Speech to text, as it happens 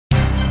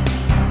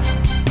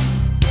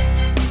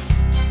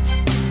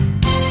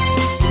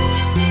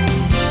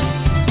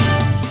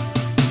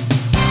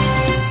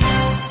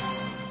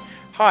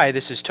Hi,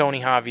 this is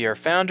Tony Javier,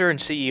 founder and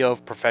CEO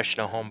of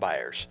Professional Home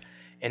Buyers.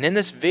 And in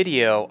this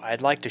video,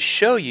 I'd like to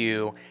show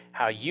you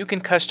how you can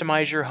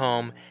customize your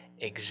home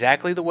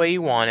exactly the way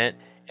you want it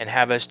and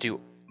have us do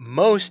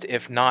most,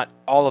 if not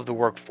all, of the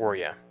work for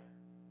you.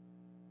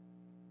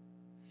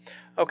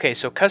 Okay,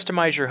 so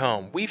customize your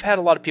home. We've had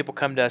a lot of people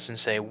come to us and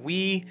say,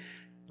 we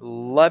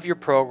love your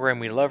program,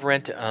 we love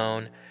rent to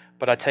own,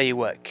 but I'll tell you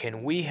what,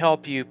 can we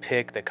help you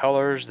pick the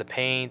colors, the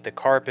paint, the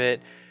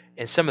carpet,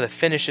 and some of the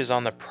finishes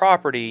on the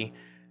property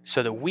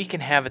so that we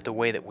can have it the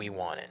way that we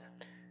want it?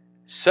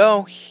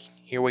 So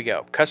here we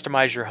go.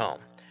 Customize your home.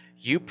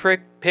 You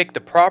pick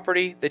the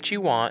property that you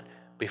want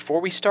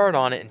before we start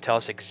on it and tell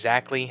us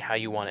exactly how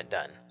you want it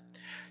done.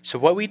 So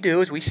what we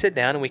do is we sit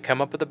down and we come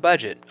up with a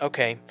budget.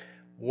 Okay,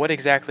 what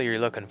exactly are you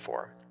looking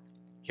for?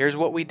 Here's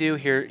what we do,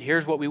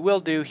 here's what we will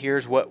do,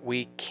 here's what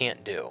we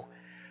can't do.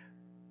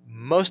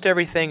 Most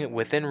everything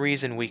within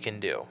reason we can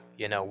do.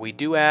 We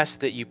do ask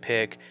that you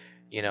pick,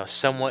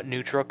 somewhat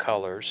neutral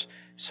colors.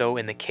 So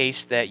in the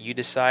case that you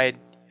decide,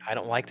 I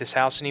don't like this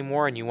house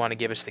anymore and you want to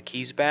give us the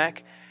keys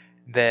back,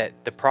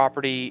 that the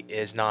property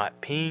is not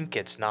pink,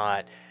 it's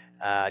not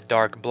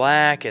dark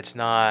black, it's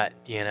not,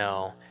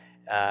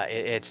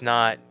 it's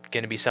not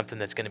going to be something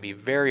that's going to be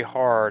very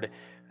hard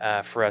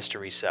for us to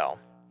resell.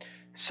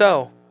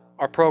 So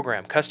our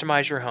program,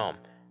 Customize Your Home.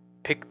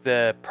 Pick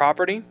the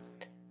property,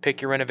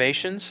 pick your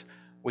renovations.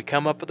 We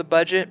come up with a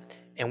budget,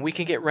 and we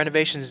can get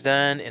renovations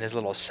done in as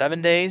little as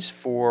 7 days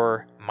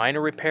for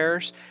minor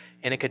repairs,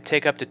 and it could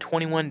take up to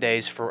 21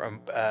 days for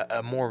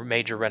a more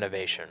major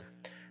renovation.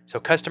 So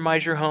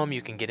customize your home.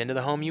 You can get into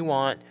the home you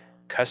want,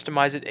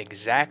 customize it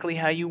exactly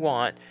how you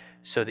want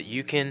so that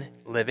you can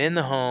live in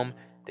the home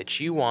that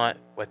you want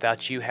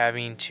without you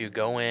having to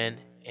go in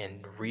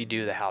and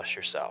redo the house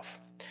yourself.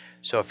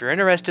 So if you're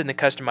interested in the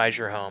Customize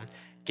Your Home,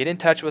 get in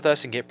touch with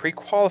us and get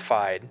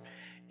pre-qualified,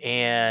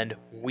 and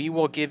we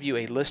will give you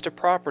a list of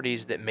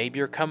properties that maybe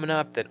are coming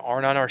up that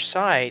aren't on our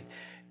site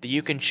that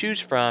you can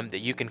choose from that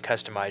you can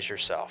customize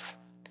yourself.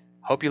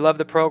 Hope you love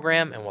the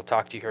program, and we'll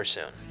talk to you here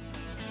soon.